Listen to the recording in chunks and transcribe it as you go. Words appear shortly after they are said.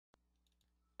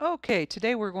Okay,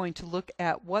 today we're going to look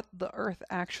at what the Earth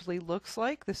actually looks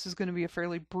like. This is going to be a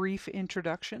fairly brief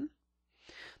introduction.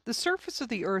 The surface of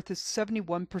the Earth is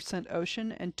 71%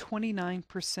 ocean and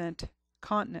 29%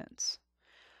 continents.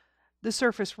 The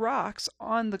surface rocks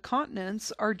on the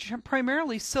continents are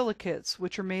primarily silicates,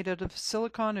 which are made out of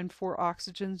silicon and 4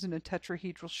 oxygens in a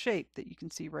tetrahedral shape that you can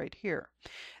see right here.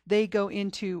 They go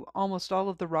into almost all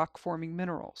of the rock-forming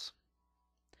minerals.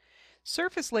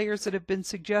 Surface layers that have been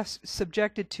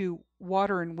subjected to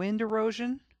water and wind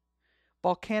erosion,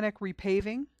 volcanic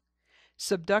repaving,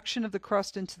 subduction of the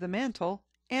crust into the mantle,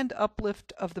 and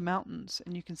uplift of the mountains.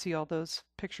 And you can see all those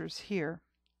pictures here.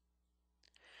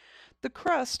 The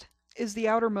crust is the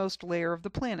outermost layer of the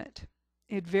planet.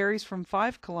 It varies from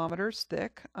 5 kilometers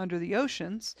thick under the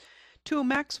oceans to a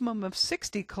maximum of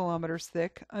 60 kilometers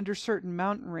thick under certain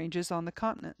mountain ranges on the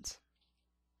continents.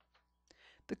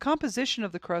 The composition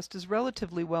of the crust is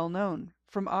relatively well known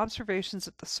from observations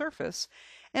at the surface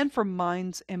and from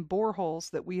mines and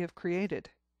boreholes that we have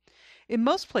created. In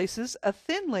most places, a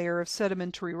thin layer of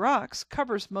sedimentary rocks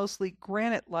covers mostly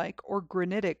granite-like or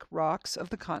granitic rocks of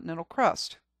the continental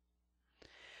crust.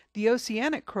 The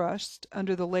oceanic crust,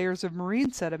 under the layers of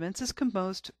marine sediments, is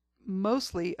composed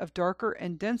mostly of darker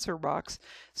and denser rocks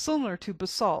similar to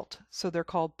basalt, so they're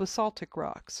called basaltic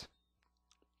rocks.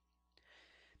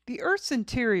 The Earth's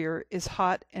interior is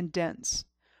hot and dense.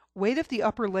 Weight of the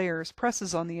upper layers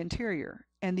presses on the interior,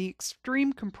 and the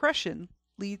extreme compression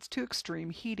leads to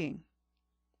extreme heating.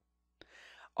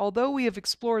 Although we have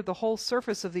explored the whole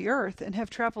surface of the Earth and have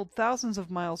traveled thousands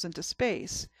of miles into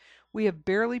space, we have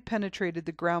barely penetrated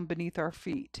the ground beneath our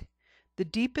feet. The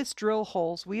deepest drill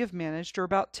holes we have managed are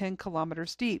about 10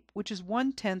 kilometers deep, which is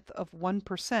 1/10 of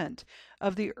 1%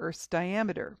 of the Earth's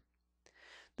diameter.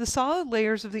 The solid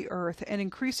layers of the Earth and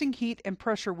increasing heat and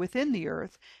pressure within the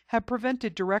Earth have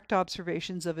prevented direct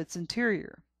observations of its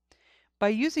interior. By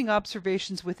using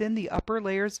observations within the upper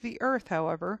layers of the Earth,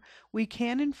 however, we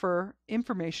can infer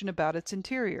information about its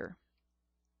interior.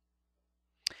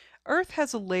 Earth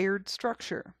has a layered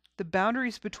structure. The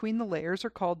boundaries between the layers are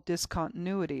called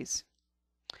discontinuities.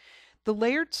 The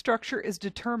layered structure is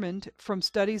determined from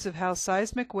studies of how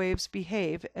seismic waves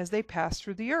behave as they pass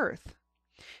through the Earth.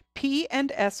 P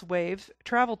and S wave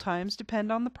travel times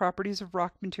depend on the properties of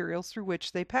rock materials through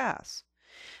which they pass.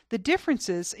 The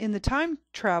differences in the time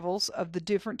travels of the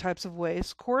different types of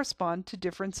waves correspond to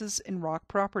differences in rock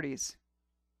properties.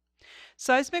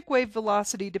 Seismic wave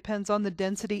velocity depends on the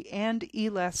density and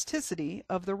elasticity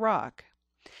of the rock.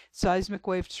 Seismic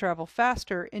waves travel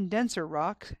faster in denser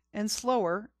rock and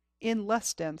slower in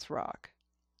less dense rock.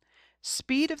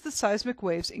 Speed of the seismic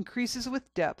waves increases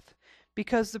with depth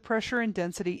because the pressure and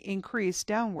density increase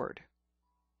downward.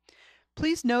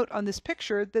 Please note on this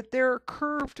picture that there are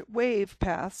curved wave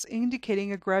paths indicating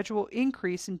a gradual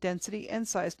increase in density and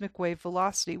seismic wave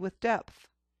velocity with depth.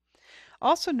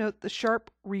 Also note the sharp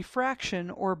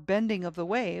refraction or bending of the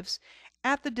waves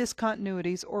at the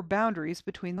discontinuities or boundaries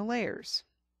between the layers.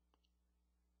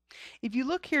 If you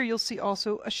look here, you'll see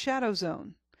also a shadow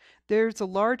zone. There's a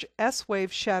large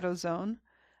S-wave shadow zone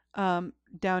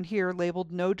down here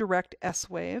labeled no direct S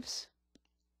waves,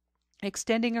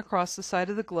 extending across the side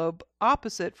of the globe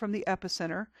opposite from the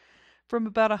epicenter from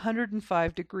about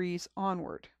 105 degrees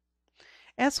onward.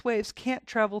 S waves can't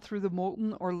travel through the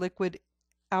molten or liquid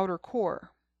outer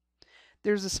core.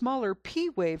 There's a smaller P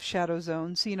wave shadow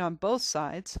zone seen on both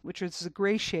sides, which is the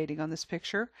gray shading on this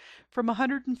picture, from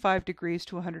 105 degrees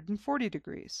to 140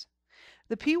 degrees.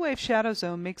 The P wave shadow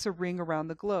zone makes a ring around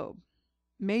the globe.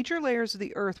 Major layers of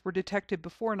the Earth were detected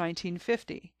before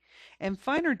 1950, and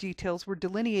finer details were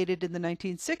delineated in the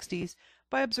 1960s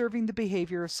by observing the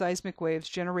behavior of seismic waves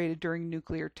generated during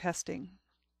nuclear testing.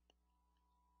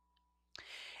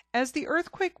 As the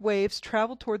earthquake waves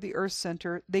travel toward the Earth's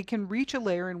center, they can reach a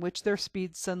layer in which their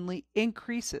speed suddenly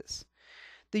increases.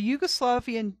 The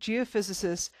Yugoslavian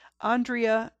geophysicist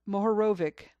Andrija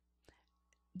Mohorovic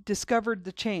discovered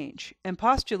the change and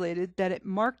postulated that it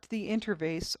marked the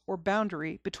interface or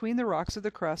boundary between the rocks of the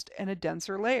crust and a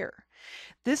denser layer.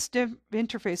 This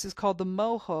interface is called the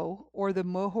MOHO or the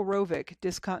Mohorovic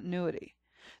discontinuity.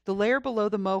 The layer below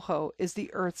the MOHO is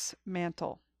the Earth's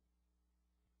mantle.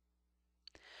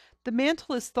 The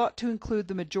mantle is thought to include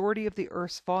the majority of the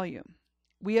Earth's volume.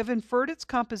 We have inferred its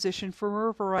composition from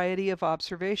a variety of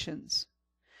observations.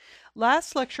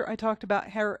 Last lecture I talked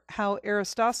about how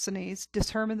Eratosthenes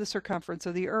determined the circumference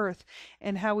of the Earth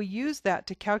and how we used that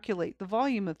to calculate the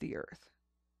volume of the Earth.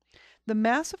 The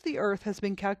mass of the Earth has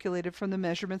been calculated from the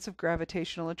measurements of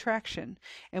gravitational attraction,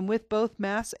 and with both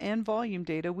mass and volume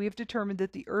data we have determined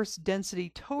that the Earth's density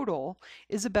total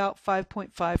is about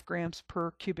 5.5 grams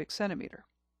per cubic centimeter.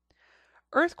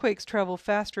 Earthquakes travel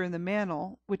faster in the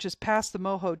mantle, which is past the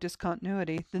Moho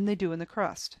discontinuity, than they do in the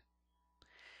crust.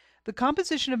 The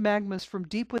composition of magmas from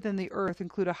deep within the Earth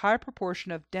include a high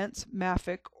proportion of dense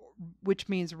mafic, which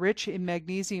means rich in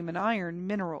magnesium and iron,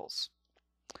 minerals.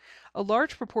 A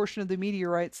large proportion of the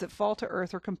meteorites that fall to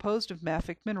Earth are composed of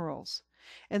mafic minerals,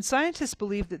 and scientists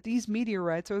believe that these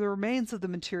meteorites are the remains of the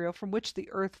material from which the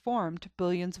Earth formed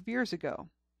billions of years ago.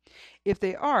 If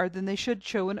they are, then they should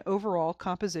show an overall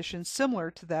composition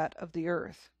similar to that of the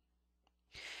Earth.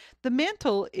 The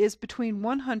mantle is between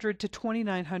 100 to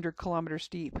 2,900 kilometers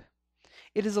deep.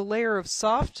 It is a layer of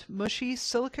soft, mushy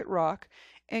silicate rock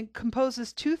and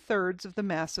composes 2/3 of the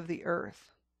mass of the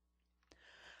Earth.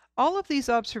 All of these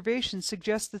observations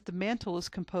suggest that the mantle is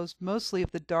composed mostly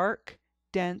of the dark,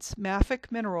 dense,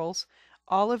 mafic minerals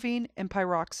olivine and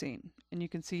pyroxene, and you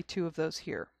can see two of those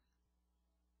here.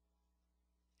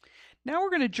 Now we're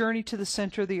going to journey to the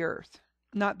center of the Earth.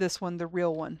 Not this one, the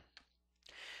real one.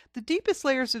 The deepest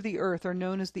layers of the Earth are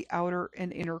known as the outer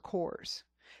and inner cores.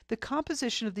 The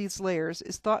composition of these layers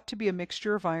is thought to be a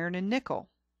mixture of iron and nickel.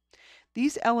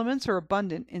 These elements are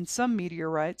abundant in some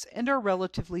meteorites and are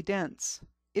relatively dense.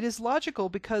 It is logical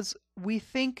because we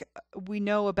think we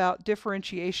know about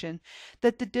differentiation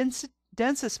that the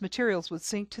densest materials would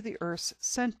sink to the Earth's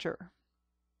center.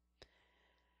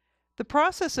 The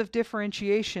process of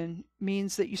differentiation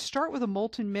means that you start with a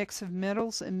molten mix of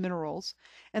metals and minerals,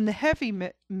 and the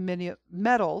heavier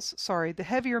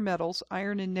metals,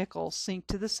 iron and nickel, sink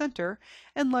to the center,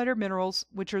 and lighter minerals,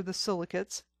 which are the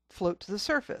silicates, float to the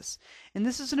surface. And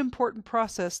this is an important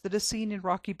process that is seen in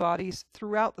rocky bodies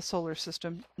throughout the solar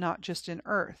system, not just in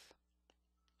Earth.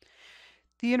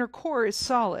 The inner core is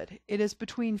solid. It is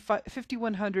between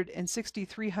 5,100 and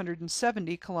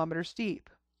 6,370 kilometers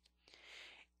deep.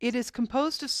 It is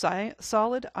composed of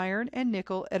solid iron and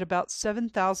nickel at about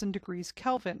 7,000 degrees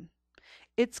Kelvin.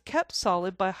 It's kept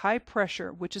solid by high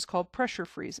pressure, which is called pressure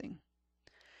freezing.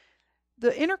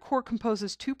 The inner core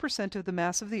composes 2% of the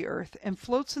mass of the Earth and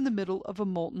floats in the middle of a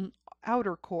molten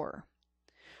outer core.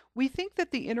 We think that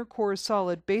the inner core is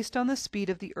solid based on the speed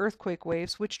of the earthquake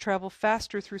waves, which travel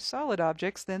faster through solid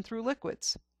objects than through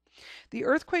liquids. The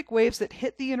earthquake waves that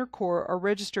hit the inner core are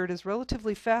registered as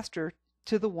relatively faster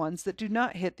to the ones that do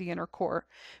not hit the inner core,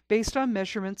 based on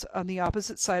measurements on the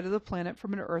opposite side of the planet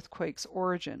from an earthquake's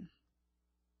origin.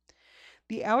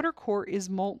 The outer core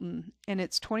is molten, and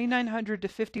it's 2,900 to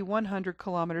 5,100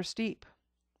 kilometers deep.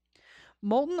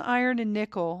 Molten iron and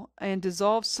nickel and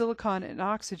dissolved silicon and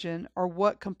oxygen are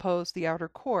what compose the outer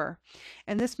core,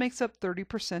 and this makes up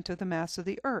 30% of the mass of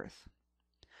the Earth.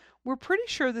 We're pretty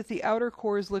sure that the outer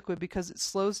core is liquid because it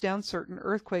slows down certain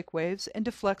earthquake waves and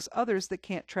deflects others that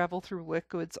can't travel through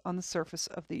liquids on the surface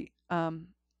of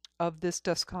this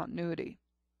discontinuity.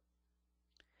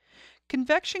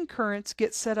 Convection currents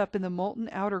get set up in the molten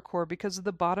outer core because of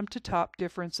the bottom to top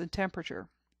difference in temperature.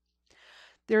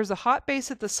 There's a hot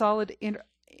base at the solid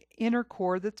inner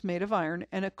core that's made of iron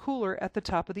and a cooler at the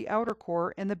top of the outer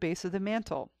core and the base of the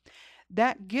mantle.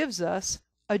 That gives us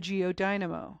a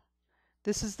geodynamo.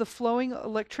 This is the flowing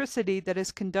electricity that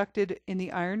is conducted in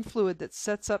the iron fluid that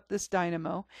sets up this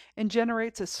dynamo and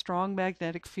generates a strong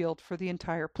magnetic field for the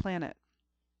entire planet.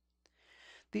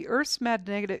 The Earth's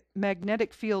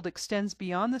magnetic field extends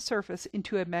beyond the surface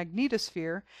into a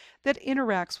magnetosphere that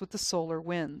interacts with the solar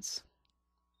winds.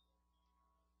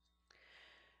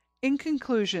 In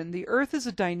conclusion, the Earth is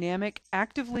a dynamic,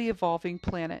 actively evolving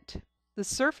planet. The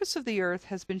surface of the Earth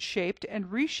has been shaped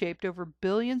and reshaped over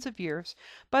billions of years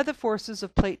by the forces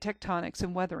of plate tectonics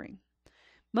and weathering.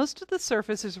 Most of the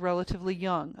surface is relatively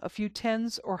young, a few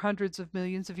tens or hundreds of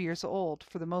millions of years old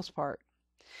for the most part.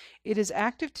 It is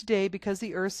active today because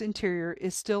the Earth's interior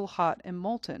is still hot and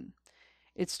molten.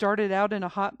 It started out in a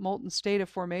hot molten state of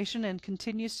formation and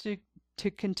continues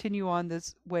to continue on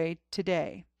this way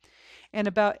today. And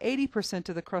about 80%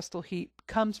 of the crustal heat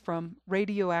comes from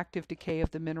radioactive decay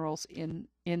of the minerals in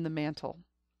the mantle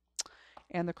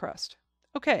and the crust.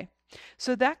 Okay,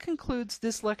 so that concludes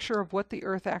this lecture of what the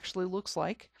Earth actually looks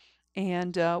like,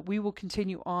 and we will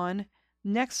continue on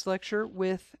next lecture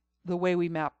with the way we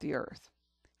map the Earth.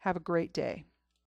 Have a great day.